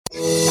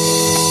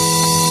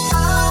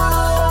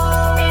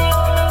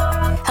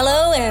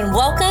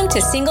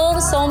to Single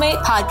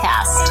Soulmate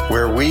Podcast,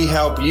 where we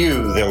help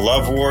you, the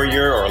love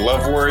warrior or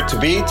love warrior to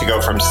be, to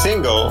go from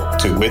single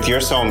to with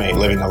your soulmate,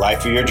 living the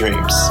life of your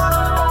dreams.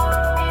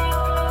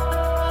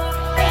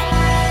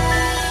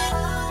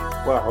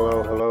 Well,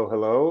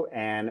 hello,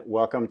 and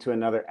welcome to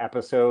another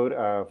episode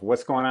of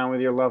What's Going On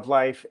with Your Love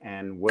Life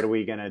and What Are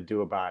We Going to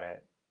Do About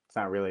It? It's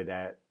not really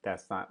that.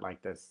 That's not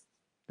like this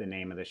the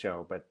name of the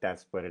show, but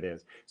that's what it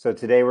is. So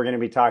today we're going to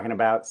be talking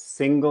about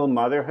single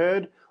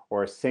motherhood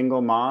or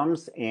single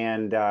moms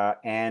and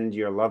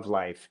your love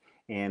life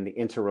and the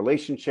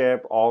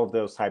interrelationship, all of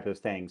those type of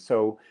things.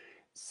 So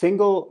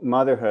single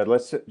motherhood,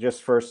 let's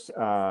just first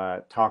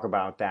talk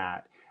about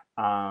that.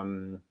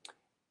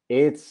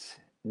 It's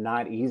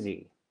not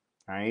easy,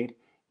 right?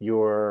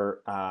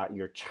 Your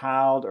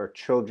child or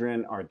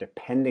children are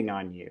depending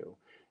on you.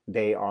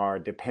 They are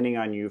depending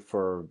on you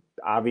for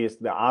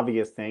the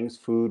obvious things: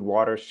 food,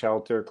 water,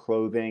 shelter,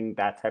 clothing,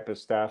 that type of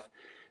stuff.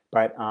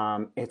 But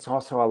it's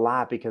also a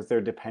lot because they're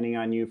depending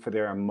on you for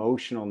their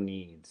emotional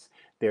needs.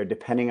 They're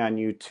depending on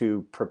you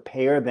to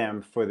prepare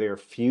them for their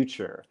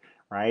future,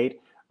 right?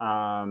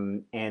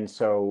 And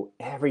so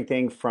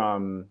everything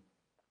from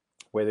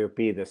whether it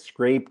be the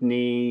scraped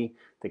knee,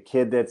 the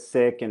kid that's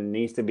sick and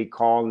needs to be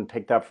called and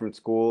picked up from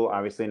school,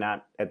 obviously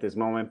not at this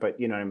moment, but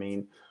you know what I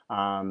mean?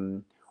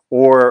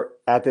 Or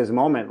at this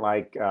moment,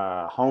 like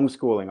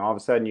homeschooling, all of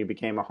a sudden you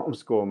became a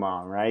homeschool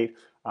mom, right?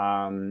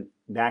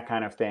 That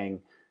kind of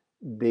thing.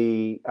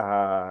 The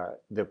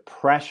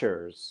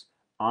pressures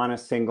on a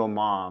single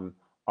mom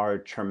are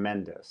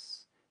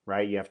tremendous,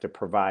 right? You have to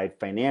provide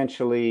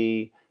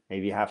financially.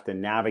 Maybe you have to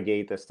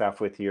navigate the stuff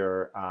with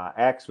your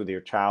ex, with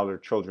your child or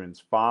children's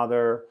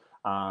father.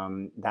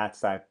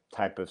 That's that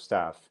type of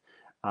stuff.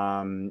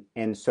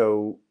 And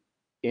so,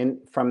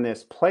 from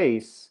this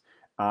place,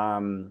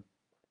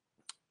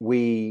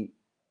 we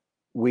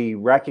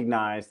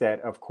recognize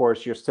that, of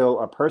course, you're still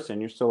a person.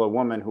 You're still a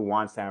woman who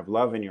wants to have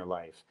love in your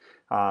life.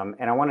 And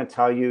I want to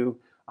tell you,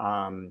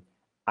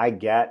 I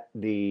get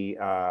the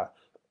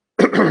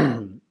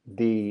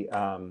the.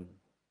 Hang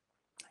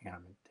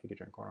on, take a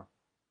drink, Cora.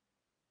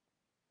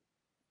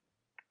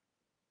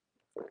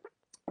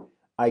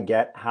 I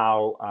get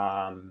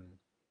how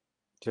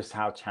just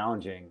how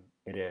challenging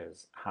it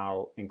is,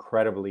 how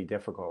incredibly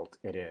difficult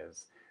it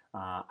is.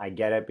 I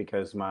get it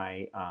because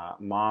my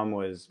mom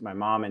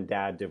and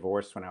dad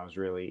divorced when I was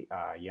really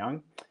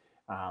young.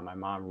 My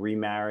mom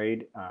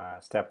remarried a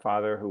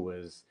stepfather who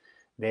was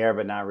there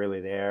but not really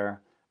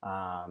there.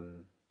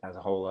 That's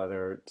a whole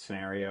other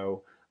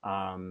scenario.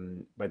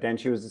 But then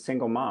she was a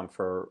single mom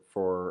for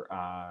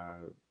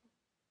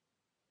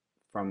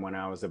from when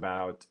I was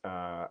about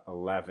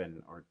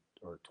 11 or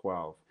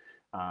 12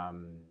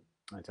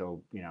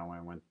 until when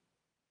I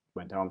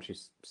went home.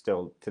 She's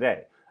still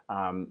today.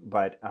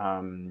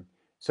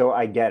 So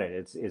I get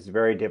it. It's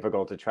very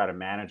difficult to try to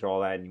manage all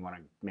that, and you want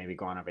to maybe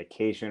go on a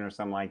vacation or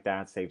something like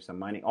that, save some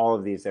money, all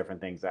of these different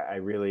things. I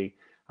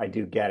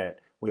do get it.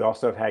 We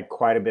also have had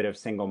quite a bit of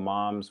single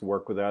moms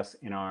work with us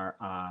in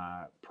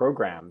our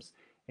programs,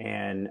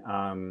 and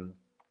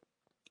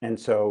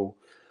so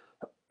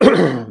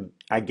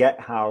I get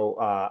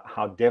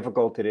how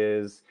difficult it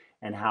is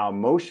and how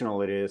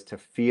emotional it is to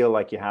feel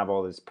like you have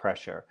all this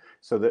pressure.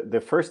 So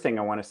the first thing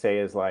I want to say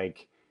is,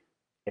 like,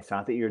 it's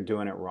not that you're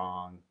doing it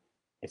wrong.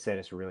 It's that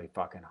it's really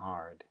fucking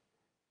hard.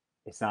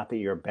 It's not that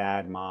you're a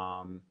bad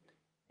mom.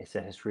 It's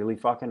that it's really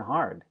fucking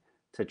hard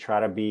to try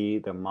to be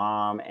the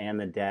mom and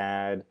the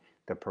dad,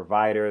 the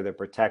provider, the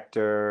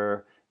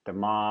protector, the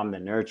mom, the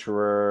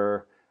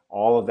nurturer,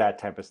 all of that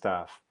type of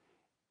stuff.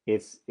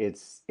 It's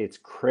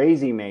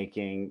crazy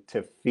making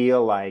to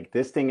feel like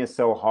this thing is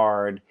so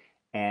hard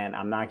and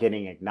I'm not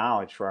getting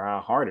acknowledged for how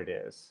hard it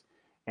is.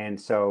 And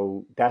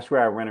so that's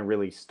where I want to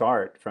really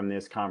start from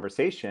this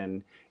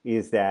conversation,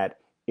 is that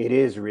it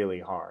is really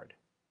hard.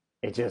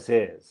 It just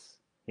is,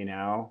 you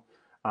know?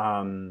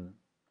 And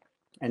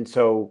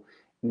so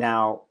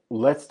now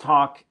let's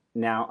talk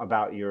now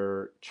about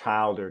your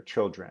child or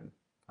children,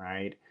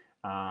 right?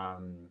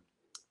 I'm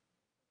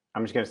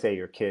just going to say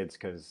your kids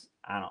because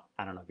I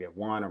don't know if you have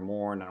one or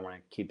more, and I don't want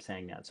to keep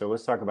saying that. So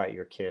let's talk about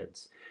your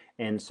kids.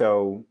 And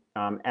so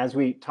as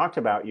we talked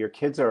about, your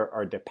kids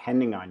are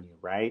depending on you,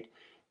 right?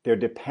 They're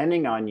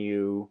depending on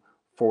you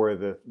for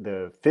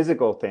the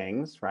physical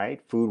things, right?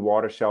 Food,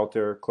 water,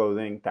 shelter,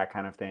 clothing, that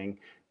kind of thing.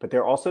 But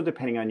they're also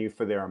depending on you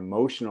for their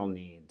emotional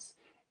needs.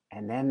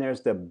 And then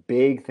there's the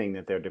big thing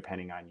that they're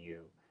depending on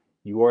you.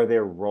 You are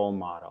their role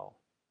model,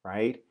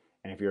 right?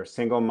 And if you're a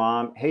single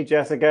mom, hey,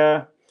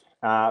 Jessica,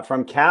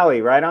 from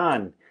Cali, right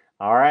on.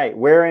 All right,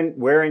 where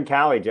in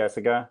Cali,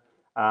 Jessica?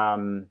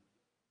 I'm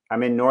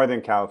in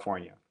Northern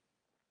California.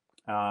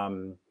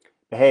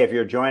 But hey, if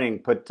you're joining,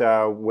 put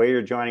where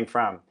you're joining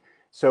from.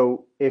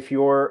 So if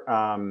you're,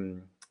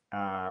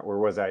 where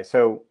was I?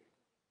 So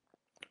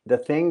the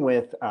thing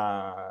with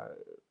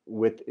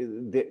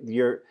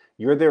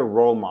you're their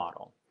role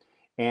model,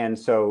 and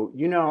so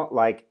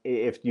like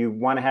if you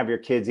want to have your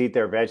kids eat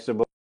their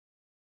vegetables,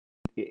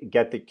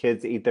 get the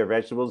kids to eat their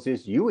vegetables,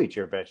 is you eat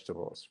your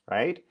vegetables,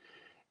 right?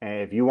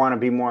 And if you want to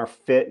be more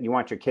fit, you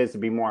want your kids to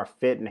be more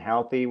fit and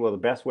healthy, well, the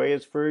best way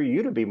is for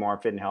you to be more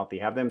fit and healthy.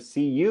 Have them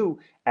see you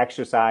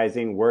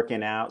exercising,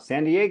 working out.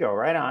 San Diego,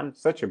 right on.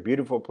 Such a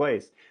beautiful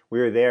place. We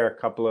were there a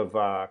couple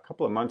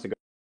of months ago,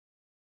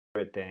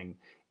 thing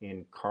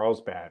in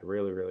Carlsbad.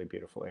 Really, really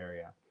beautiful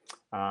area.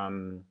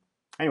 Um,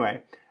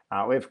 anyway,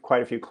 we have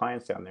quite a few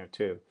clients down there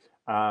too.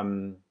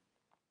 Um,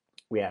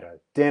 we had a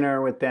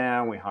dinner with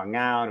them. We hung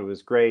out. It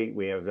was great.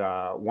 We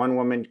have one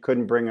woman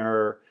couldn't bring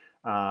her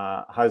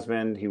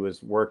husband. He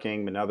was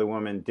working. Another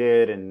woman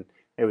did, and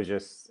it was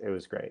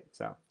great.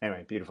 So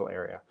anyway, beautiful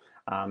area.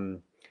 Um,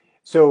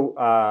 so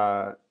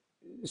uh,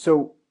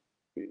 so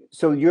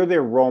so you're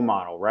their role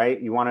model, right?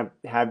 You want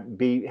to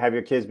have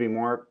your kids be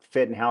more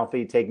fit and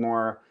healthy,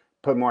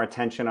 put more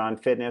attention on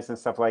fitness and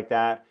stuff like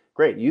that.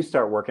 Great. You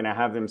start working. I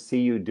have them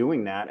see you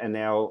doing that, and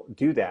they'll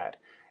do that.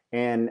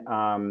 And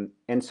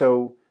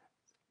so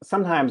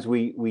sometimes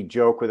we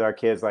joke with our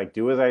kids like,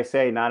 do as I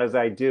say, not as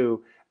I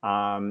do.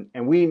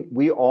 And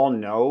we all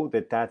know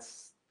that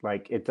that's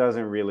like, it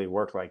doesn't really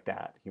work like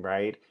that,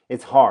 right?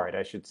 It's hard,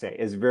 I should say.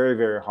 It's very,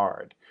 very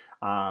hard.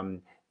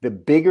 The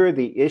bigger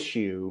the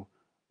issue,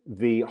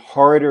 the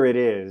harder it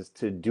is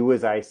to do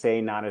as I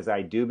say, not as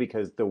I do,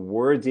 because the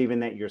words even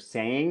that you're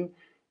saying,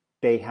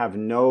 they have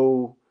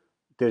no,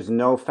 there's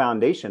no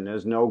foundation,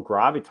 there's no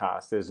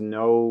gravitas, there's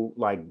no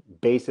like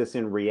basis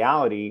in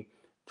reality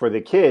for the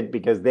kid,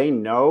 because they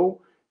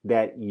know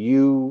that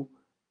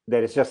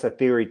that it's just a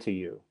theory to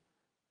you,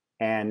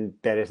 and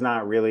that it's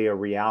not really a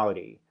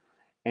reality.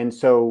 And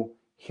so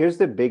here's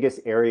the biggest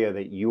area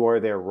that you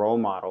are their role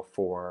model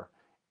for,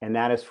 and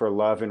that is for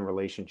love and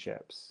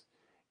relationships.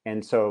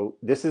 And so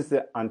this is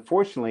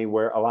unfortunately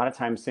where a lot of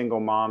times single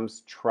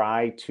moms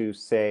try to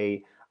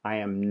say, I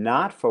am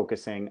not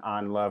focusing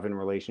on love and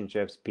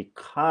relationships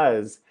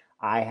because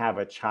I have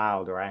a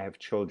child or I have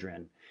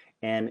children.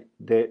 And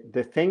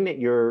the thing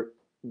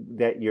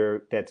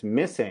that's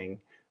missing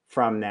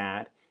from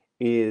that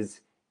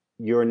is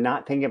you're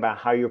not thinking about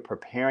how you're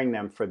preparing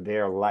them for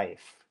their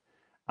life.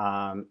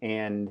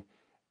 And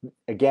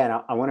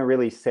again, I want to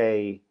really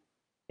say,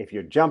 if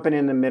you're jumping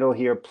in the middle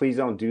here, please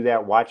don't do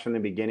that. Watch from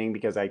the beginning,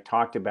 because I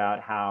talked about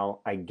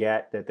how I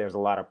get that there's a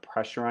lot of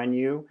pressure on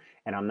you.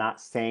 And I'm not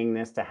saying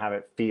this to have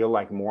it feel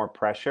like more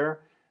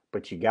pressure,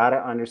 but you got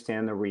to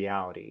understand the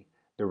reality.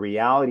 The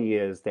reality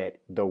is that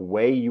the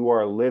way you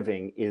are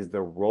living is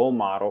the role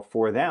model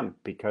for them,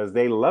 because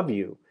they love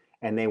you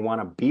and they want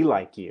to be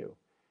like you.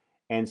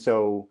 And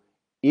so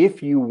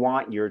if you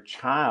want your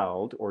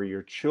child or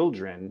your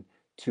children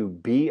to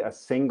be a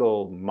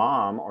single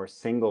mom or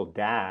single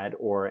dad,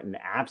 or an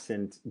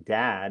absent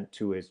dad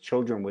to his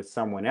children with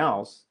someone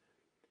else,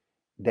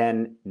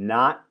 then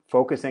not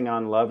focusing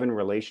on love and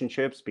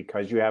relationships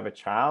because you have a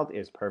child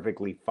is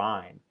perfectly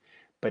fine.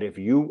 But if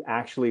you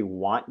actually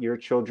want your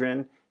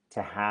children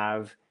to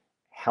have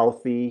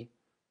healthy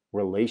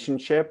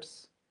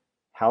relationships,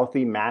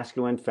 healthy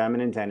masculine,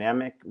 feminine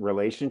dynamic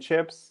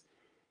relationships,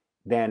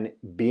 then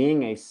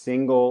being a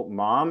single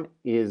mom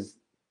is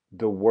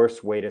the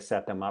worst way to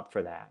set them up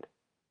for that.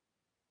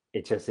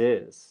 It just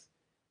is,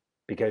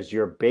 because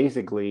you're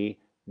basically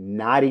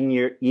not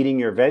eating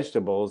your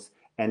vegetables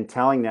and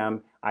telling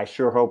them, I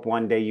sure hope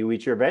one day you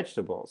eat your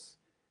vegetables.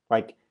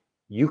 Like,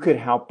 you could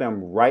help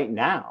them right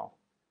now,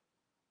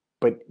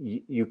 but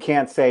you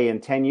can't say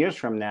in 10 years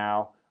from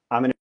now,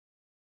 I'm going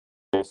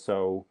to.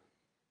 So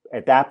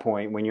at that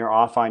point, when you're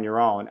off on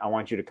your own, I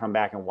want you to come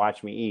back and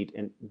watch me eat.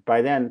 And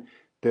by then,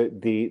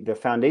 the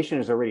foundation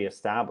is already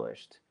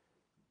established.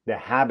 The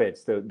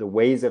habits, the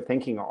ways of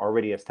thinking are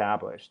already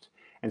established.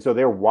 And so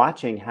they're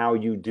watching how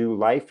you do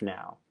life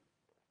now.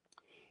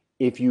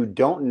 If you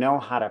don't know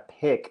how to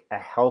pick a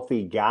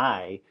healthy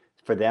guy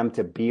for them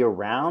to be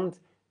around,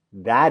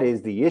 that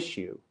is the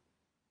issue.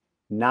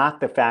 Not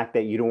the fact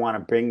that you don't want to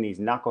bring these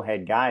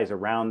knucklehead guys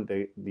around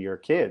your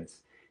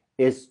kids.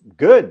 It's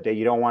good that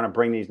you don't want to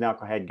bring these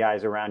knucklehead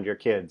guys around your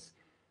kids.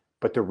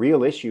 But the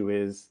real issue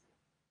is,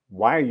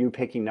 why are you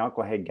picking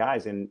knucklehead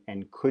guys? And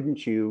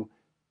couldn't you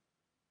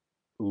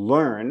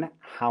learn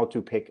how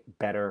to pick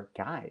better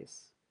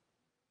guys?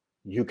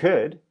 You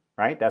could,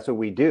 right? That's what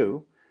we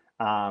do.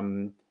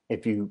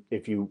 If you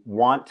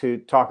want to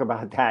talk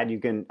about that, you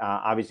can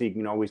obviously you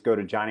can always go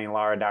to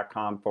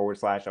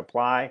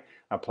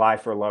johnnyandlaura.com/apply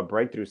for a love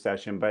breakthrough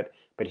session. But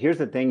here's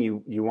the thing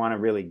you want to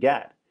really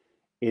get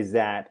is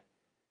that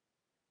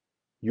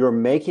you're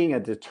making a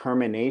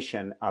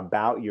determination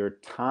about your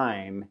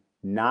time,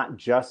 not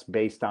just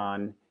based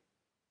on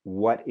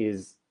what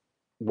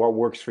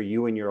works for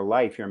you in your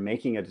life. You're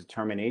making a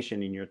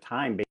determination in your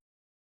time based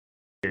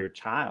on your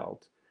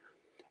child.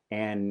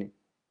 And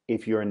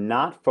if you're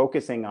not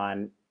focusing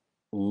on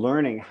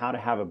learning how to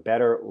have a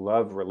better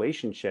love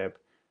relationship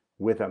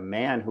with a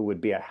man who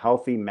would be a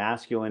healthy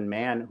masculine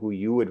man who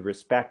you would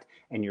respect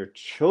and your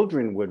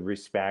children would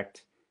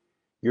respect,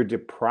 you're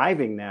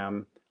depriving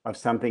them of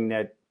something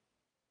that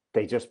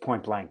they just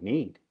point blank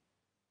need.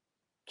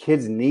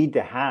 Kids need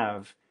to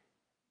have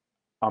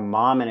a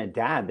mom and a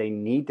dad. They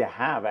need to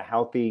have a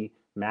healthy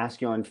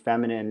masculine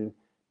feminine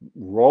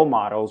role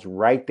models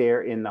right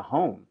there in the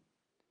home.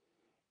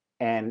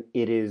 And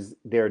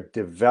they're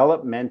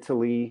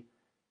developmentally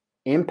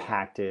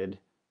impacted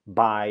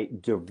by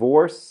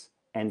divorce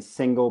and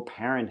single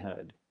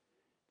parenthood.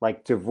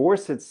 Like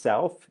divorce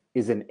itself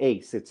is an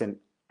ACE, it's an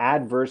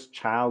adverse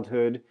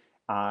childhood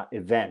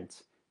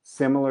event,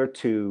 similar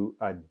to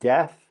a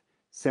death,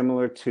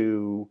 similar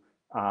to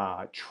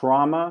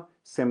trauma,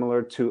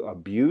 similar to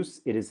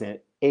abuse. It is an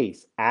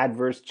ACE,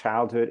 adverse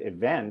childhood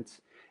event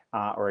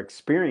or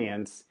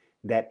experience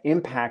that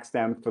impacts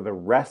them for the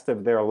rest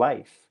of their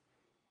life.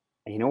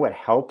 And you know what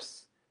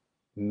helps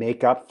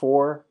make up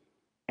for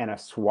and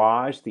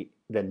assuage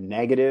the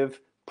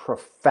negative,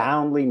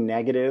 profoundly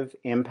negative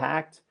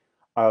impact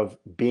of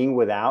being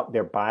without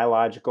their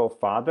biological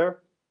father?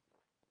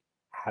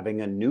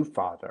 Having a new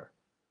father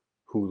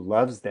who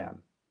loves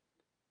them,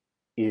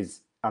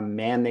 is a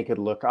man they could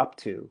look up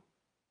to,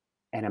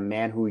 and a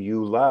man who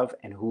you love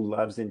and who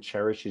loves and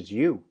cherishes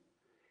you.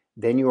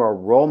 Then you are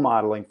role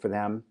modeling for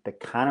them the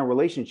kind of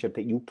relationship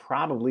that you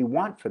probably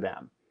want for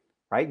them,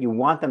 right? You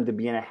want them to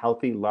be in a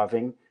healthy,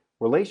 loving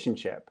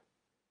relationship.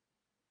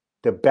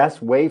 The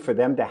best way for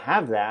them to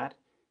have that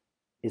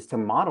is to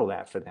model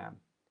that for them.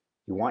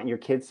 You want your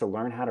kids to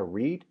learn how to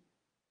read?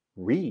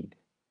 Read.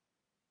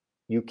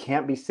 You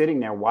can't be sitting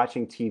there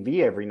watching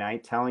TV every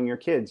night telling your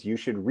kids you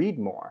should read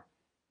more.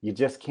 You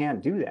just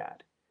can't do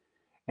that.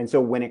 And so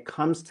when it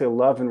comes to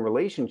love and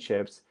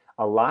relationships,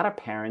 a lot of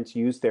parents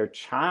use their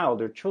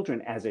child or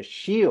children as a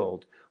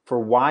shield for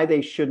why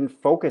they shouldn't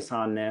focus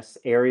on this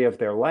area of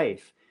their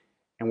life.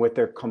 And what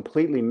they're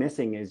completely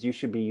missing is you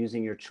should be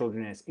using your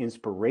children as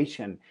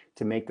inspiration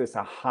to make this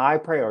a high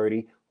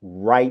priority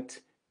right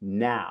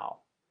now.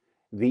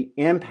 The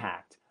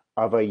impact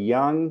of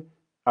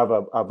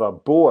a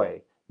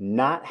boy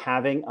not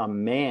having a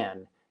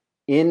man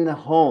in the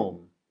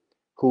home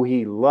who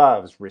he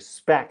loves,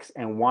 respects,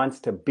 and wants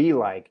to be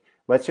like,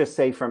 let's just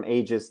say from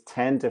ages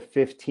 10 to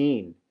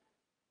 15,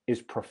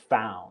 is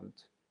profound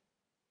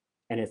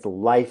and it's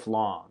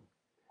lifelong.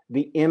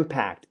 The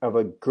impact of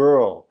a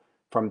girl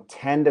from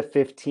 10 to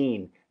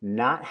 15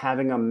 not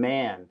having a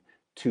man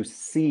to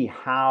see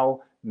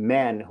how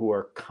men who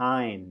are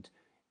kind,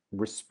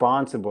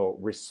 responsible,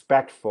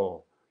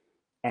 respectful,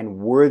 and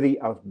worthy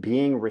of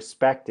being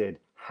respected,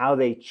 how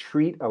they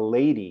treat a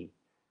lady,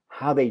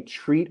 how they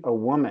treat a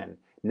woman,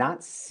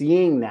 not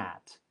seeing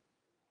that.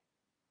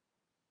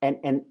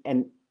 And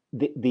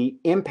the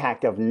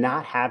impact of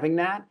not having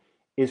that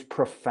is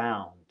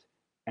profound,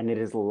 and it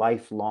is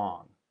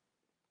lifelong.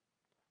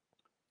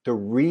 The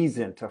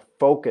reason to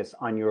focus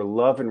on your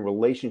love and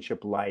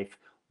relationship life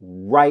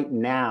right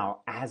now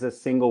as a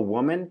single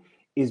woman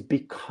is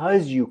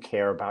because you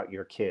care about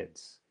your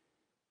kids.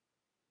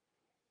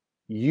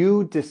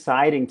 You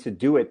deciding to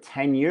do it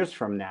 10 years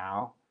from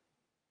now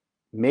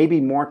may be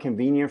more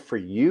convenient for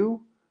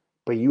you,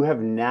 but you have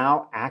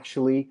now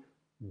actually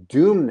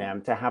doomed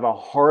them to have a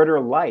harder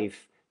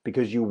life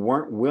because you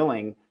weren't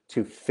willing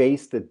to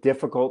face the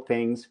difficult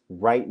things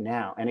right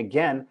now. And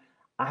again,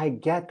 I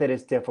get that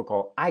it's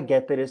difficult. I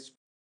get that it's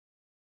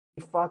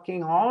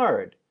fucking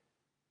hard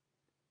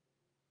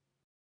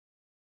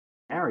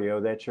scenario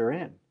that you're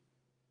in.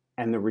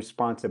 And the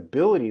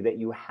responsibility that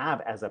you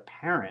have as a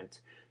parent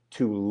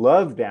to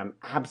love them,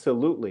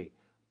 absolutely,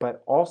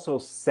 but also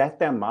set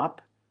them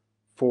up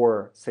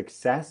for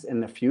success in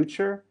the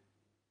future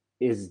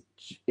is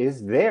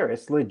there.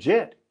 It's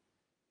legit.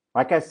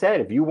 Like I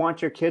said, if you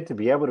want your kid to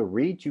be able to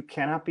read, you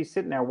cannot be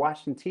sitting there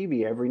watching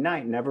TV every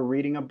night, never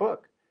reading a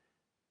book.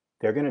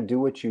 They're going to do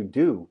what you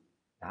do,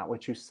 not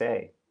what you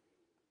say.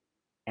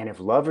 And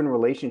if love and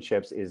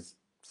relationships is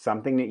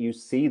something that you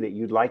see that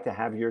you'd like to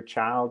have your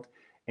child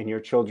and your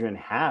children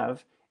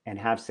have, and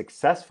have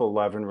successful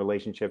love and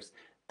relationships,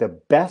 the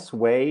best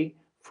way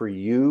for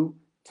you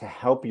to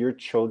help your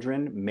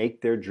children make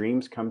their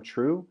dreams come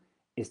true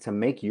is to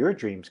make your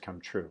dreams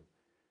come true.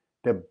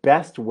 The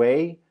best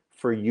way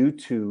for you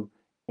to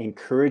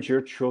encourage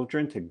your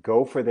children to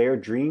go for their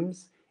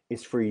dreams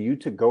is for you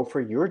to go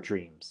for your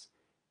dreams.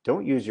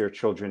 Don't use your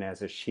children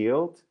as a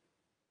shield.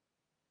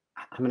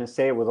 I'm going to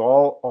say it with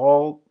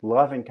all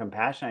love and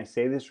compassion. I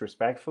say this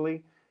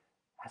respectfully.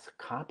 That's a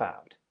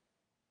cop-out.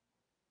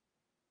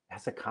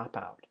 That's a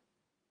cop-out.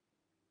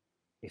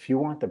 If you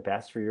want the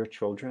best for your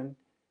children,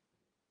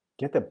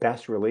 get the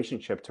best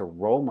relationship to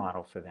role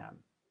model for them.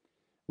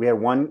 We had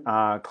one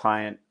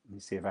client, let me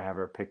see if I have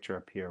her picture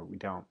up here. We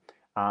don't.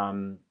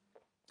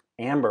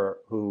 Amber,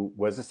 who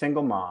was a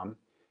single mom,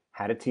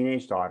 had a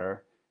teenage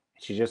daughter.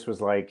 She just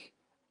was like,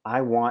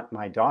 I want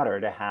my daughter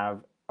to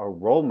have a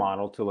role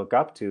model to look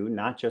up to,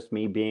 not just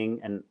me being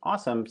an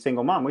awesome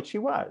single mom, which she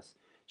was.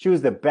 She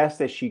was the best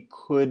that she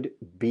could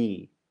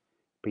be.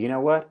 But you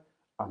know what?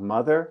 A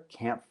mother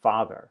can't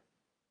father,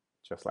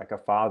 just like a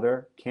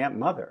father can't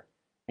mother.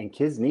 And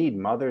kids need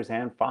mothers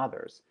and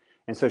fathers.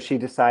 And so she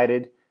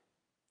decided,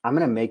 I'm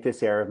going to make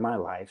this area of my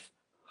life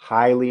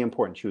highly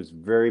important. She was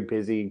very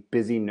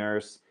busy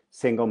nurse,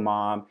 single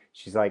mom.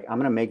 She's like, I'm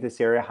going to make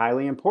this area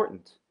highly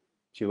important.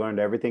 She learned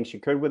everything she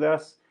could with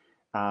us.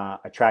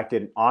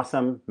 attracted an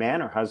awesome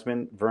man, her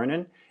husband,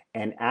 Vernon.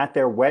 And at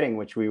their wedding,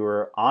 which we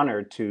were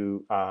honored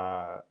to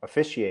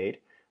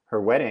officiate, her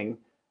wedding,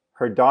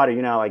 her daughter,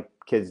 you know, like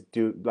kids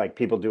do, like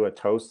people do a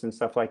toast and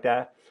stuff like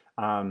that.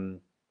 Um,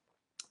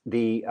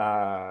 the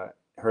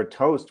Her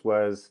toast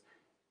was,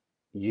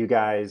 "You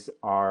guys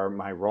are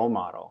my role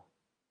model,"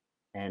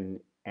 and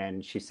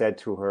she said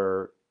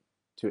to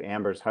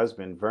Amber's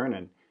husband,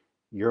 Vernon,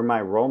 "You're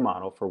my role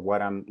model for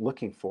what I'm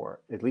looking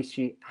for." At least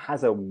she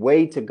has a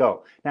way to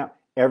go. Now,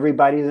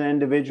 everybody's an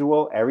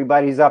individual,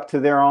 everybody's up to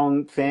their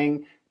own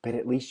thing, but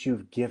at least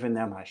you've given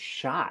them a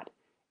shot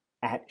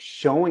at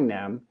showing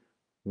them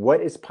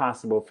what is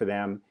possible for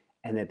them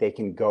and that they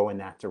can go in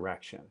that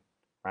direction,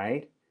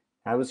 right?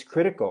 That was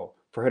critical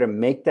for her to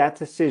make that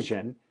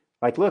decision.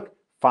 Like, look,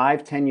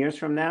 5, 10 years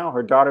from now,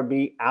 her daughter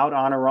be out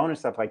on her own and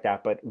stuff like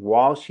that. But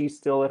while she's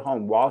still at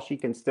home, while she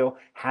can still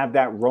have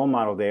that role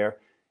model there,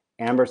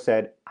 Amber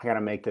said, "I got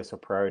to make this a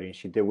priority." And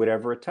she did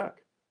whatever it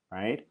took,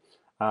 right?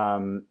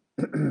 Um,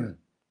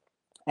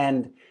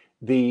 and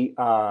the,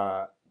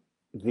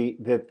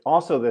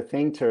 also the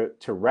thing to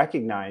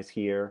recognize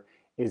here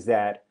is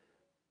that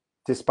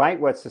despite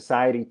what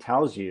society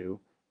tells you,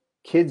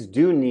 kids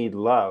do need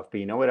love. But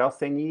you know what else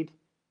they need?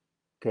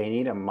 They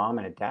need a mom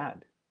and a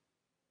dad.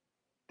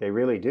 They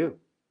really do.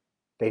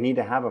 They need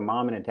to have a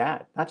mom and a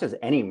dad, not just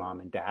any mom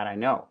and dad. I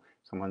know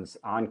someone's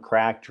on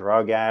crack,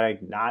 drug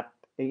addict, not,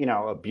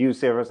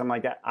 abusive or something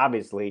like that.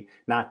 Obviously,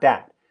 not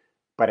that.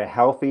 But a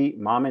healthy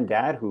mom and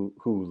dad who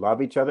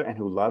love each other and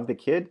who love the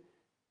kid,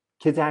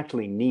 kids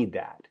actually need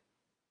that.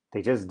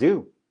 They just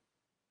do,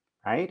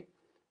 right?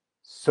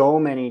 So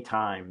many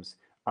times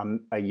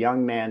a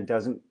young man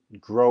doesn't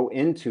grow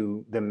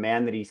into the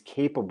man that he's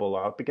capable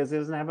of because he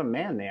doesn't have a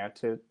man there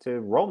to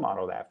role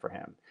model that for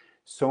him.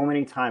 So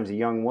many times a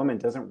young woman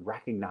doesn't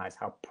recognize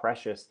how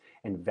precious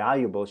and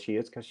valuable she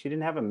is because she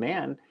didn't have a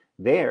man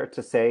there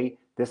to say,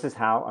 this is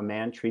how a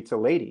man treats a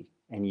lady.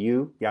 And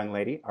you, young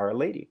lady, are a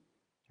lady,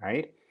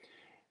 right?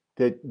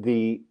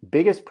 The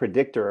biggest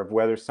predictor of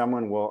whether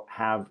someone will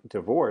have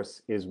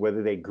divorce is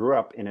whether they grew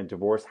up in a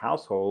divorced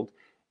household,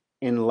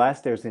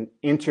 unless there's an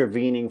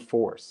intervening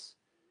force.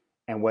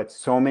 And what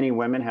so many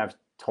women have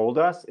told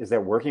us is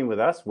that working with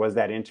us was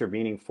that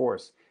intervening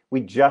force.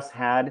 We just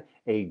had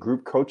a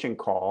group coaching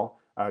call,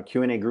 a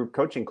Q&A group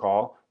coaching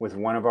call with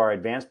one of our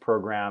advanced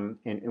program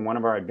in one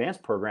of our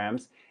advanced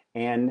programs,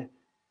 and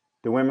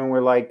the women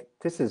were like,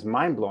 "This is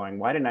mind blowing.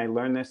 Why didn't I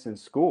learn this in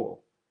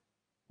school?"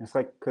 And it's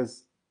like,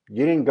 because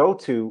you didn't go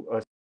to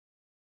a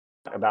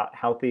about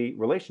healthy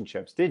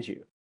relationships, did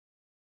you?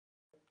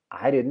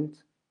 I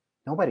didn't.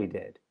 Nobody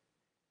did.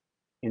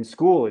 In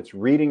school, it's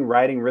reading,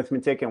 writing,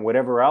 arithmetic, and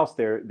whatever else.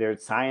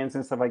 There's science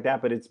and stuff like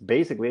that, but it's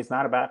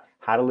not about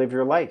how to live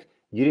your life.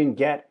 You didn't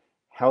get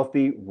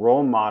healthy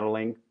role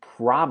modeling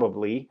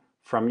probably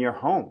from your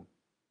home.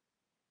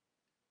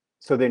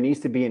 So there needs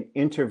to be an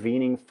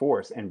intervening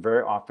force, and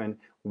very often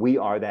we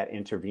are that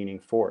intervening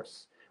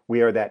force.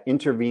 We are that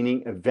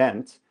intervening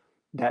event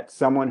that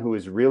someone who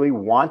is really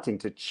wanting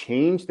to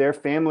change their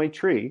family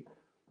tree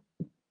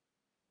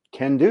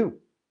can do,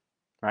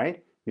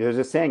 right? There's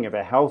a saying, if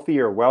a healthy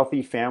or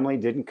wealthy family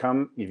if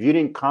you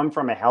didn't come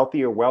from a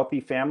healthy or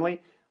wealthy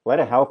family, let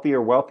a healthy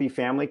or wealthy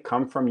family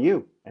come from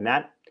you. And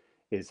that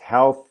is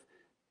health,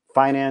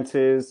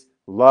 finances,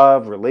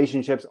 love,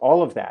 relationships,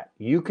 all of that.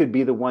 You could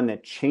be the one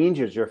that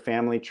changes your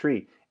family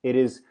tree. It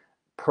is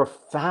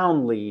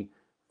profoundly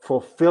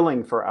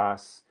fulfilling for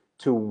us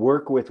to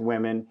work with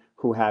women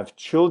who have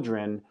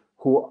children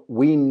who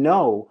we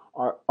know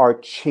are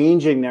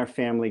changing their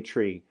family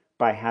tree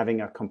by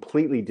having a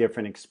completely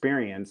different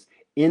experience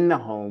in the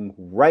home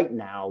right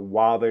now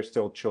while they're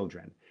still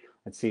children.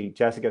 Let's see,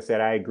 Jessica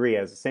said, "I agree.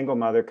 As a single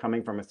mother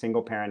coming from a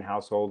single parent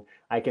household,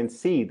 I can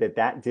see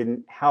that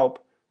didn't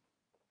help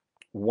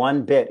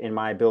one bit in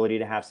my ability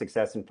to have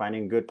success in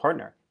finding a good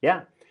partner."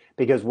 Yeah,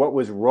 because what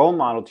was role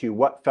model to you,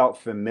 what felt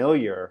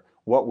familiar,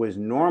 what was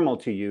normal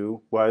to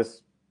you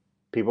was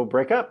people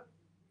break up.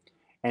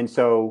 And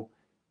so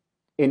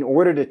in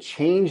order to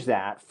change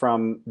that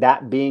from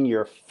that being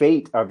your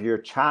fate of your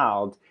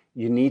child,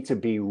 you need to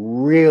be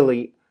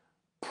really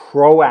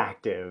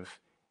proactive,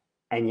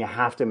 and you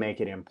have to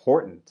make it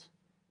important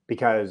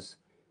because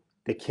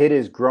the kid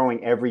is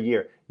growing every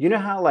year. You know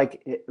how,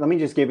 like, let me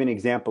just give you an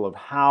example of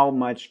how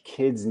much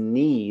kids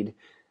need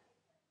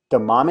the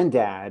mom and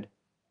dad,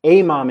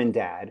 a mom and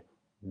dad,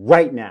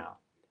 right now.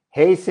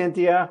 Hey,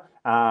 Cynthia,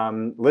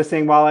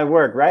 listening while I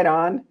work. Right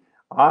on.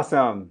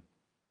 Awesome.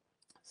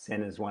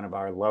 Sin is one of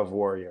our love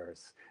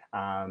warriors.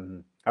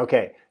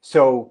 Okay,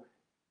 so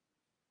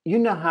you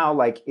know how,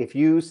 like, if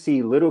you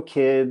see little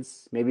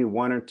kids, maybe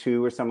one or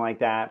two or something like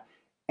that,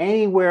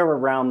 anywhere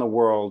around the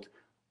world,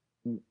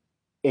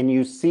 and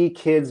you see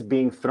kids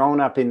being thrown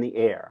up in the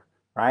air,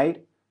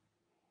 right?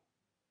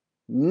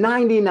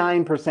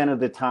 99% of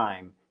the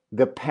time,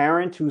 the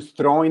parent who's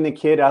throwing the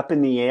kid up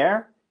in the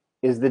air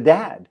is the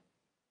dad,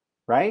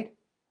 right?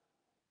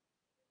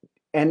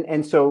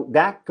 And so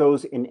that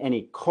goes in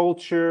any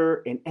culture,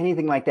 in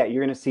anything like that.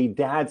 You're going to see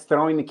dads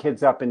throwing the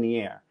kids up in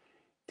the air.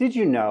 Did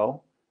you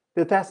know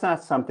That's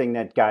not something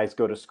that guys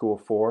go to school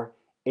for.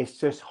 It's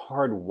just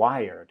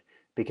hardwired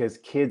because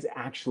kids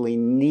actually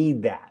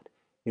need that.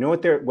 You know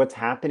what's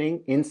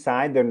happening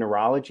inside their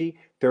neurology?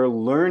 They're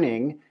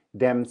learning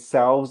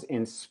themselves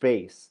in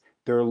space.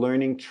 They're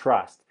learning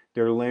trust.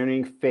 They're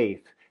learning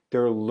faith.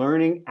 They're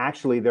learning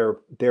actually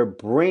their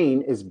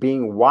brain is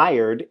being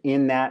wired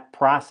in that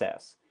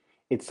process.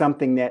 It's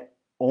something that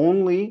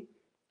only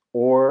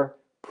or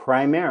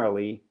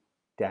primarily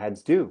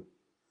dads do.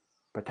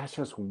 But that's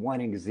just one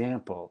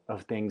example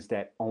of things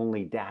that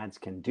only dads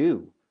can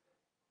do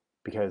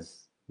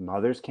because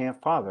mothers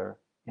can't father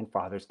and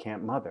fathers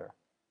can't mother.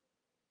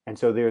 And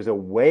so there's a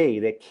way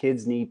that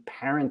kids need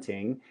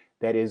parenting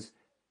that is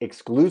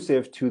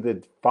exclusive to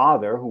the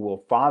father who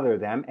will father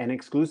them and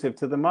exclusive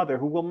to the mother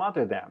who will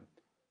mother them.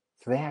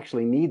 So they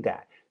actually need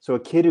that. So a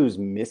kid who's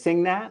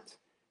missing that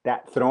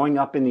throwing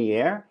up in the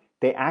air,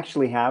 they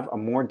actually have a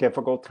more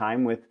difficult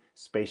time with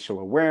spatial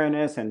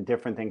awareness and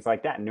different things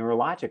like that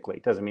neurologically.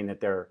 It doesn't mean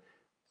that they're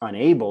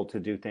unable to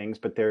do things,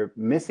 but they're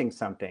missing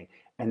something.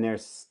 And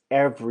there's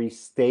every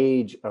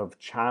stage of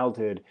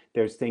childhood,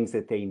 there's things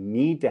that they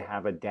need to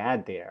have a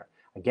dad there.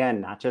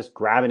 Again, not just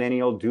grabbing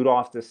any old dude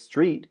off the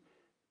street,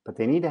 but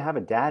they need to have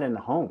a dad in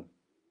the home.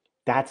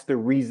 That's the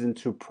reason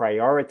to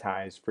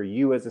prioritize for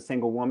you as a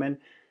single woman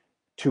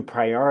to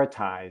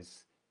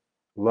prioritize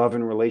love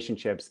and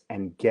relationships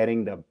and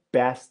getting the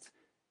best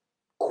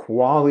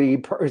quality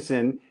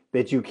person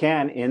that you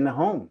can in the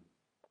home.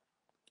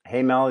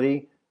 Hey,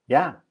 Melody.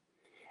 Yeah.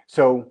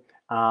 So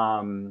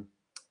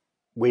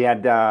we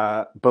had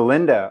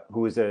Belinda,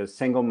 who was a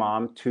single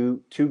mom,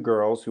 two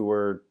girls who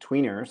were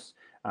tweeners,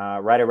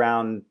 right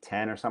around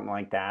 10 or something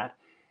like that.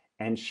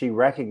 And she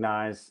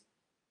recognized,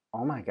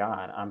 oh my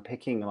God, I'm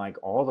picking like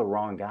all the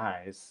wrong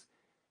guys.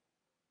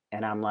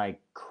 And I'm like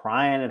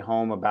crying at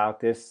home about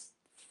this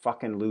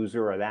fucking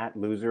loser or that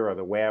loser or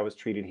the way I was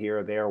treated here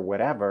or there or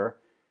whatever.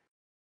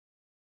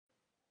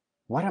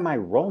 What am I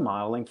role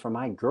modeling for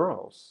my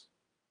girls?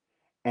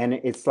 And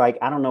it's like,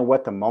 I don't know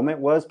what the moment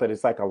was, but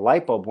it's like a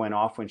light bulb went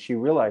off when she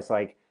realized,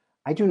 like,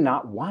 I do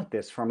not want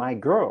this for my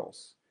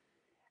girls.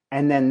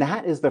 And then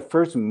that is the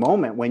first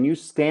moment when you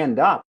stand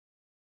up,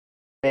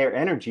 their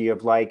energy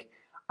of like,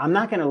 I'm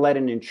not going to let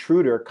an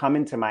intruder come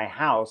into my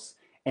house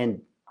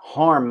and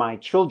harm my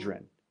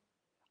children.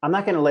 I'm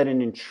not going to let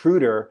an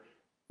intruder,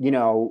 you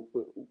know,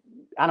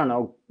 I don't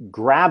know,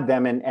 grab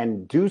them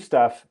and do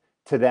stuff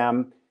to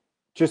them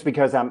just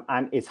because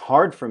it's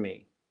hard for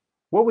me.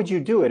 What would you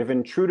do if an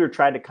intruder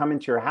tried to come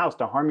into your house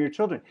to harm your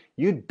children?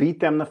 You'd beat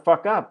them the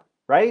fuck up,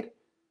 right?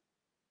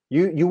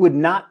 You would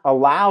not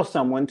allow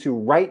someone to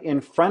right in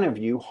front of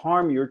you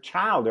harm your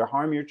child or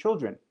harm your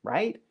children,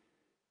 right?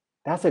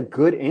 That's a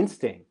good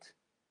instinct.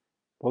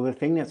 Well, the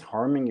thing that's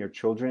harming your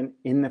children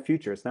in the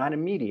future, it's not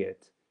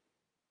immediate,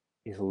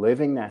 is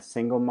living that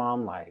single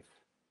mom life,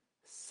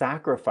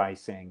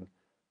 sacrificing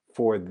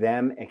for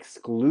them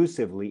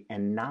exclusively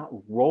and not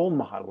role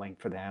modeling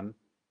for them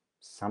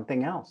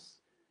something else,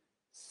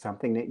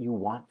 something that you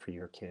want for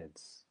your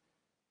kids,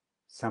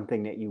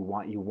 something that you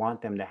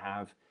want them to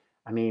have.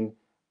 I mean,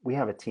 we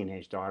have a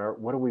teenage daughter.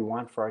 What do we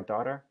want for our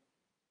daughter?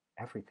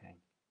 Everything.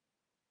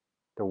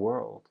 The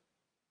world.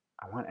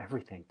 I want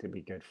everything to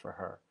be good for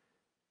her.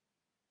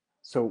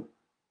 So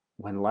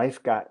when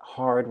life got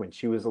hard, when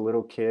she was a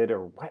little kid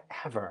or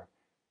whatever,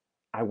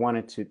 I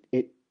wanted to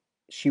it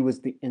she was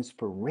the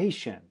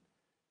inspiration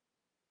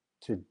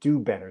to do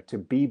better, to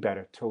be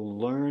better, to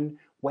learn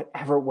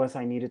whatever it was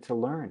I needed to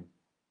learn.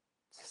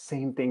 It's the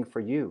same thing for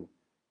you.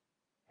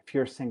 If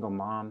you're a single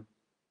mom,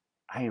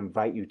 I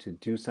invite you to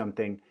do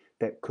something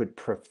that could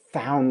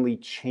profoundly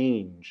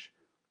change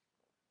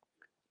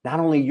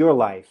not only your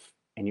life,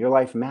 and your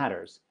life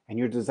matters, and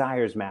your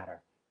desires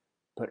matter,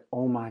 but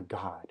oh my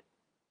God,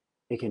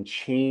 it can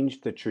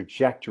change the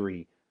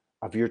trajectory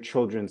of your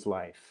children's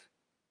life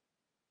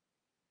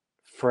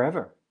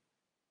forever.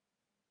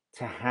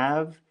 To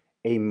have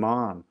a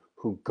mom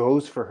who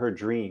goes for her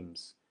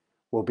dreams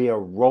will be a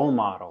role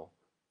model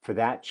for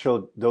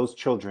those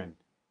children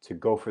to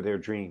go for their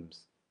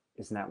dreams.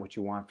 Isn't that what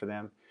you want for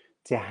them?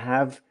 To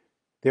have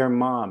their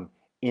mom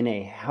in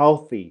a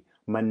healthy,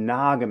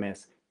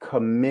 monogamous,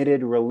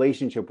 committed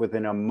relationship with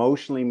an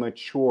emotionally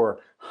mature,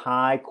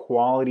 high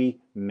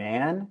quality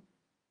man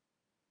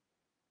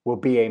will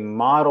be a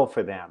model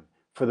for them.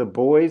 For the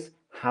boys,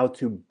 how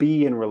to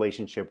be in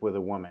relationship with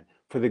a woman.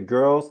 For the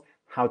girls,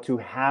 how to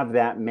have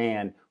that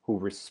man who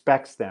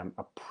respects them,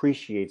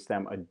 appreciates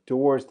them,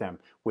 adores them,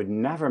 would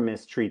never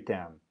mistreat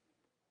them,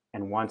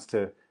 and wants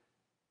to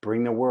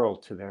bring the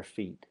world to their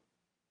feet.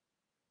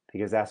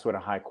 Because that's what a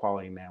high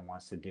quality man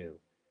wants to do.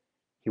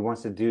 He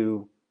wants to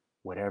do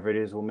whatever it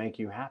is will make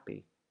you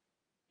happy.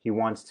 He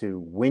wants to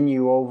win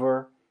you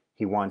over.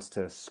 He wants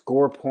to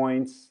score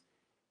points.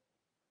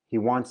 He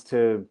wants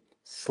to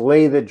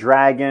slay the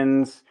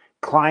dragons,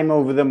 climb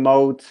over the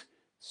moat,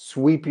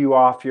 sweep you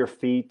off your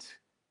feet,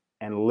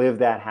 and live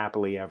that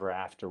happily ever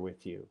after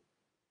with you.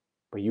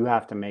 But you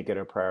have to make it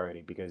a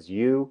priority because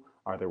you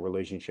are the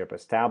relationship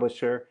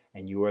establisher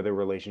and you are the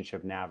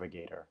relationship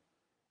navigator.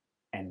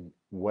 And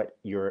what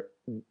you're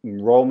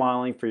role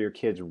modeling for your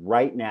kids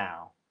right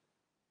now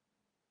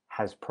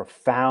has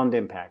profound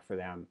impact for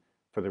them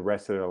for the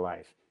rest of their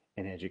life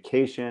in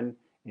education,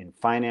 in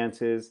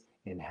finances,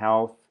 in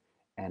health,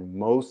 and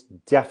most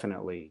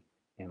definitely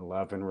in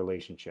love and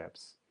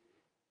relationships.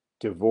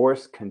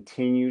 Divorce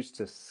continues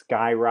to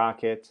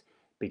skyrocket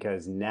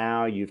because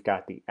now you've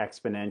got the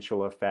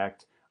exponential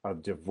effect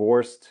of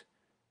divorced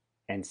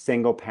and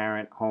single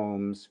parent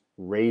homes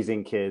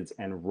raising kids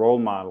and role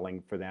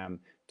modeling for them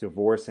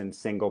divorce and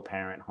single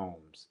parent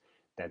homes.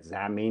 Does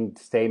that mean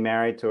stay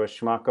married to a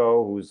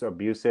schmucko who's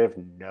abusive?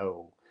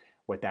 No.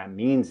 What that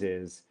means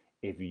is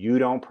if you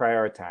don't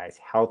prioritize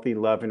healthy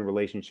love and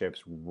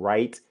relationships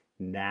right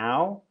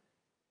now,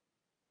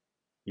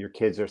 your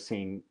kids are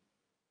seeing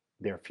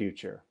their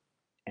future,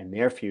 and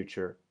their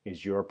future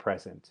is your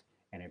present.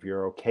 And if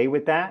you're okay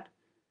with that,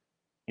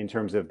 in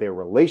terms of their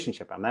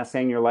relationship, I'm not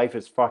saying your life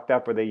is fucked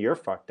up or that you're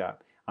fucked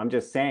up. I'm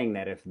just saying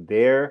that if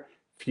their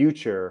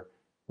future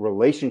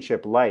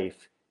relationship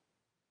life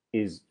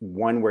is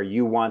one where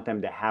you want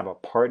them to have a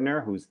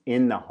partner who's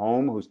in the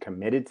home, who's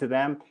committed to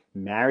them,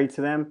 married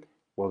to them,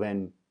 well,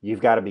 then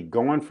you've got to be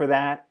going for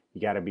that.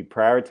 You got to be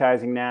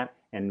prioritizing that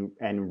and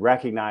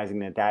recognizing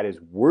that that is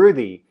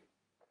worthy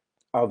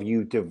of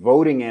you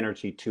devoting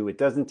energy to. It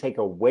doesn't take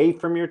away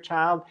from your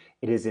child.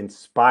 It is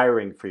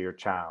inspiring for your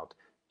child.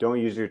 Don't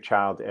use your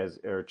child as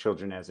or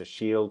children as a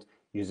shield.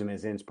 Use them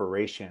as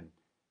inspiration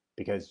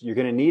because you're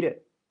going to need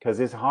it because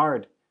it's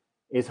hard.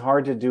 It's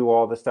hard to do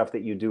all the stuff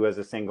that you do as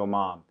a single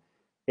mom.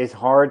 It's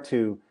hard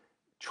to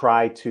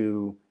try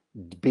to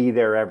be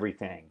their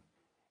everything.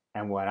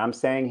 And what I'm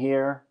saying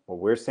here, what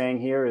we're saying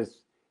here is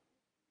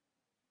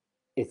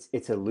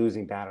it's a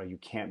losing battle. You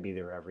can't be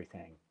their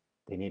everything.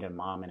 They need a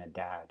mom and a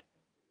dad.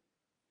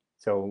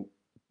 So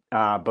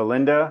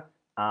Belinda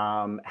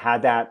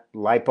had that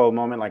light bulb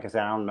moment. Like I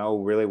said, I don't know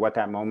really what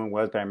that moment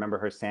was, but I remember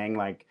her saying,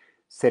 like,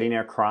 sitting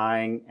there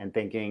crying and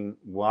thinking,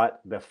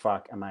 what the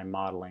fuck am I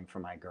modeling for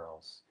my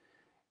girls?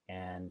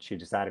 And she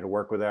decided to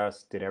work with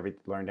us,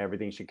 learned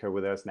everything she could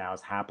with us. Now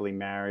is happily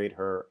married.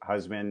 Her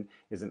husband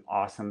is an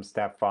awesome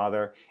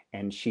stepfather,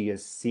 and she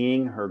is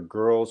seeing her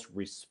girls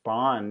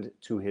respond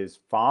to his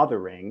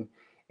fathering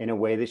in a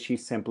way that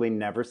she's simply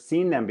never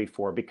seen them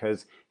before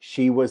because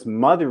she was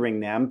mothering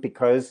them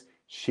because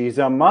she's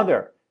a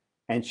mother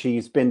and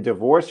she's been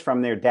divorced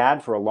from their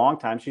dad for a long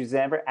time. She's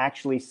never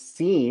actually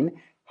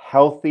seen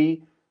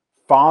healthy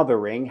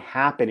fathering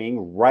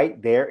happening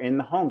right there in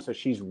the home. So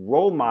she's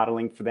role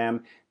modeling for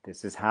them.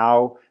 This is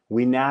how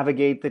we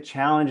navigate the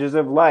challenges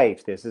of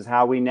life. This is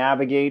how we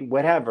navigate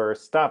whatever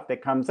stuff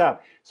that comes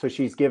up. So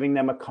she's giving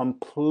them a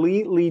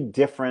completely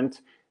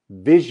different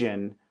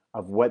vision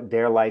of what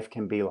their life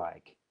can be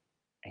like.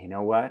 And you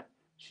know what?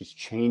 She's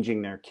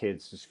changing their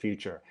kids'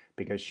 future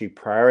because she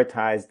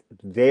prioritized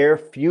their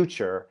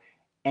future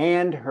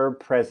and her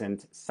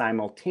present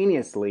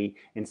simultaneously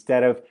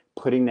instead of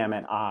putting them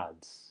at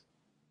odds.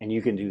 And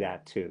you can do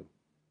that too.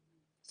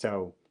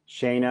 So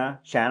Shanna,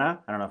 I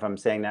don't know if I'm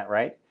saying that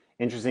right.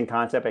 Interesting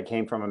concept. I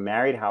came from a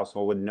married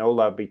household with no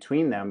love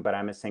between them, but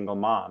I'm a single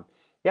mom.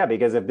 Yeah,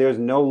 because if there's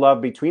no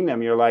love between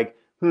them, you're like,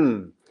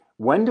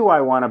 when do I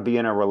want to be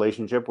in a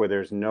relationship where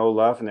there's no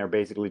love and they're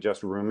basically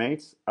just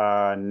roommates?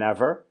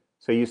 Never.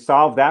 So you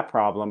solved that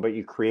problem, but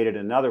you created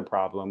another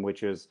problem,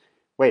 which is,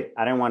 wait,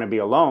 I didn't want to be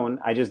alone.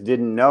 I just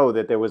didn't know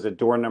that there was a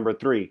door number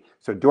 3.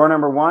 So door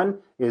number 1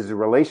 is a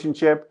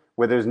relationship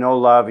where there's no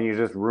love and you're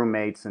just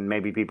roommates and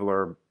maybe people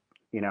are,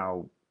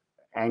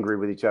 angry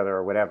with each other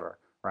or whatever,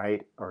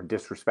 right? Or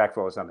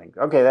disrespectful or something.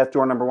 Okay, that's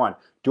door number 1.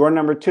 Door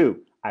number 2,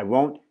 I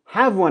won't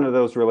have one of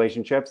those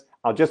relationships.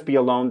 I'll just be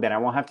alone. Then I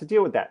won't have to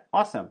deal with that.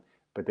 Awesome.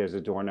 But there's a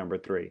door number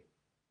 3.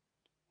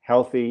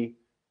 Healthy,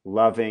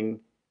 loving,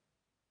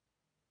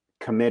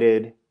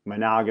 committed,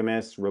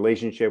 monogamous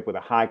relationship with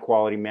a high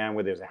quality man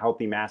where there's a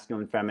healthy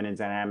masculine feminine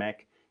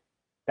dynamic.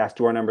 That's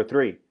door number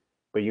 3.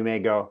 But you may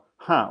go,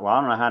 well, I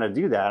don't know how to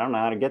do that. I don't know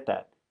how to get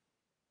that.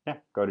 Yeah,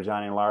 go to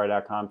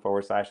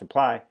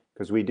johnnyandlaura.com/apply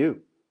because we do.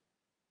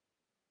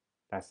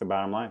 That's the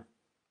bottom line.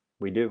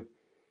 We do.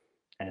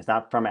 And it's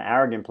not from an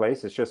arrogant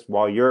place. It's just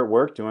while you're at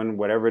work doing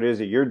whatever it is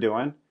that you're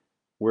doing,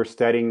 we're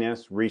studying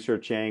this,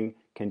 researching,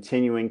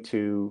 continuing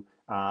to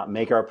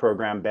make our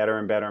program better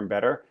and better and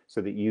better so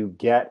that you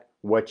get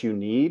what you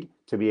need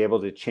to be able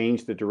to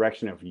change the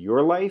direction of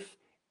your life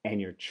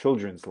and your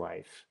children's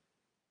life.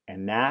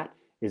 And that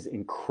is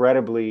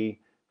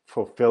incredibly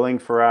fulfilling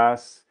for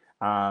us.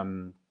 Let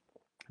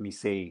me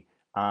see.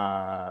 We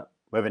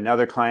have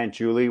another client,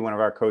 Julie, one of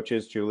our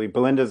coaches, Julie.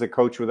 Belinda's a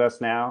coach with us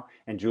now,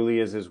 and Julie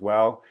is as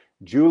well.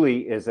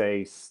 Julie is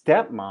a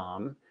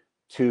stepmom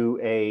to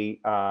a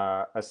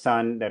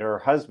son that her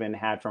husband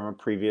had from a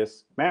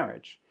previous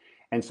marriage.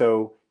 And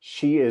so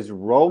she is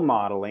role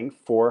modeling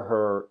for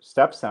her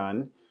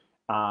stepson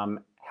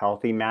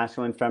healthy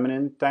masculine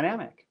feminine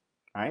dynamic,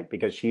 right?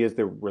 Because she is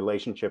the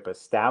relationship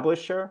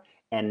establisher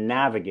and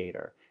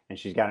navigator. And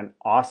she's got an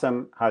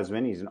awesome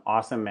husband. He's an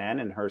awesome man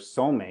and her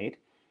soulmate.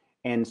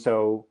 And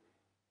so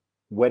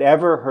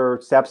whatever her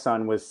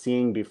stepson was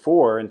seeing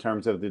before in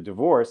terms of the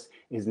divorce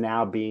is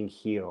now being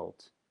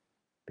healed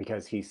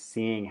because he's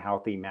seeing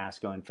healthy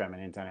masculine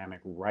feminine dynamic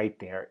right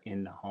there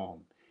in the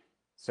home.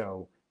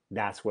 So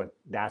that's what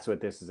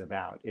this is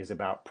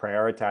about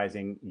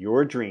prioritizing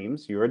your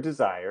dreams, your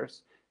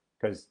desires,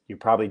 because you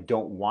probably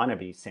don't want to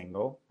be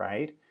single,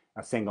 right?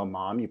 A single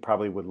mom, you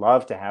probably would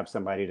love to have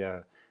somebody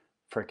to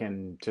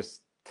freaking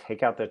just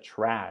take out the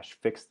trash,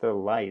 fix the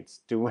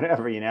lights, do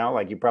whatever,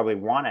 like you probably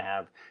want to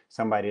have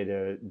somebody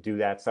to do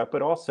that stuff,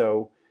 but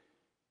also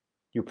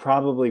you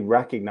probably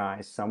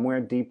recognize somewhere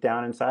deep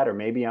down inside or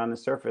maybe on the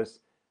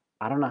surface,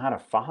 I don't know how to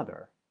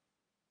father.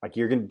 Like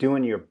you're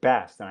doing your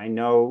best. And I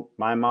know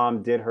my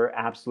mom did her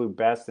absolute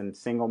best, and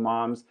single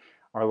moms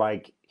are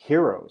like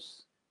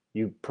heroes.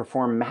 You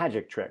perform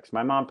magic tricks.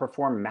 My mom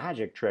performed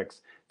magic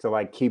tricks to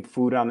like keep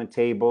food on the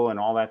table and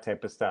all that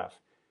type of stuff.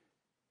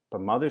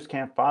 But mothers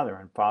can't father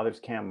and fathers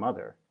can't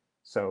mother.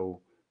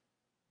 So,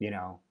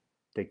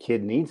 the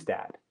kid needs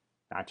that.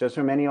 Not just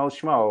from any old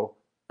schmo,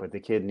 but the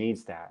kid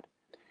needs that.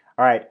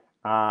 All right.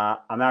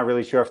 I'm not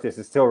really sure if this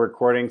is still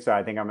recording, so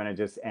I think I'm going to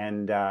just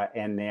end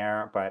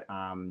there. But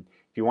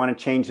if you want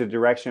to change the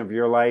direction of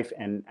your life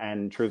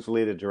and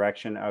truthfully the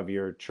direction of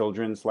your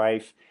children's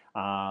life,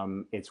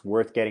 it's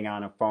worth getting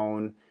on a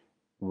phone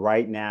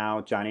right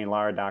now,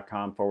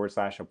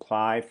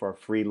 johnnyandlara.com/apply for a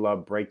free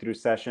love breakthrough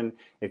session.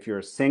 If you're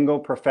a single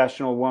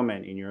professional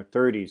woman in your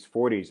 30s,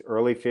 40s,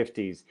 early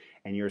 50s,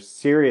 and you're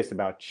serious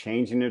about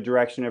changing the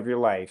direction of your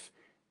life,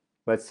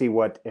 let's see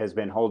what has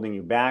been holding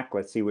you back.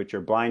 Let's see what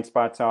your blind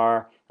spots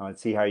are. And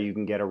let's see how you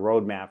can get a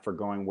roadmap for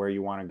going where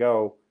you want to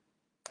go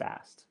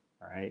fast.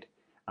 All right.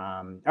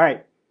 All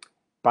right.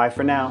 Bye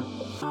for now.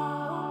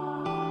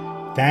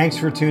 Thanks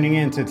for tuning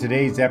in to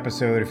today's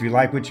episode. If you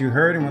like what you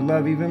heard and would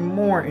love even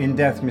more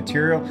in-depth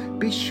material,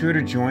 be sure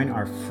to join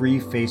our free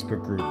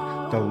Facebook group,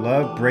 The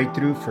Love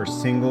Breakthrough for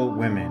Single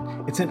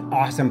Women. It's an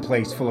awesome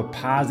place full of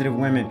positive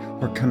women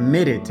who are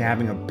committed to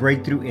having a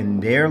breakthrough in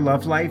their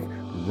love life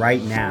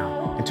right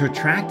now and to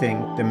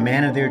attracting the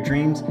man of their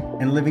dreams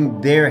and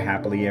living their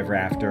happily ever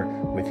after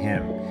with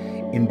him.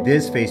 In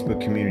this Facebook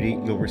community,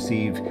 you'll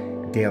receive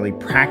daily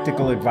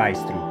practical advice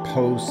through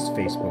posts,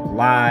 Facebook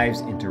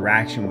Lives,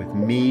 interaction with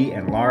me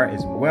and Lara,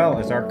 as well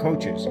as our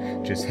coaches.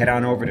 Just head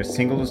on over to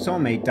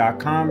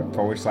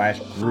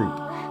singletosoulmate.com/group.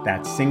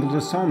 That's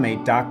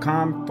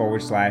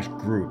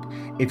singletosoulmate.com/group.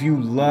 If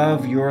you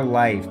love your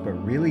life, but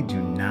really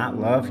do not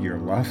love your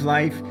love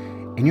life,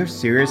 and you're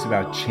serious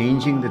about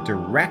changing the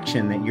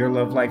direction that your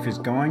love life is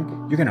going,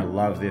 you're going to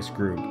love this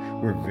group.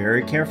 We're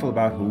very careful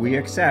about who we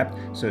accept,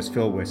 so it's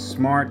filled with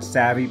smart,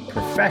 savvy,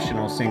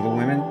 professional single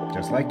women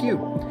just like you.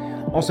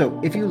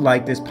 Also, if you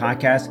like this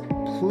podcast,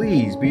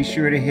 please be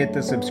sure to hit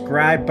the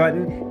subscribe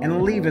button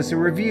and leave us a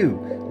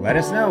review. Let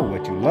us know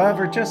what you love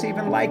or just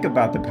even like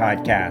about the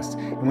podcast.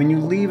 And when you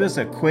leave us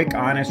a quick,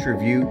 honest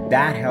review,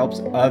 that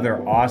helps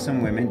other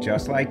awesome women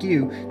just like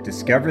you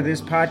discover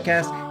this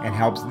podcast and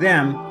helps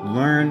them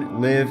learn,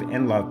 live,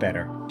 and love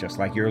better, just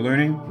like you're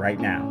learning right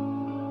now.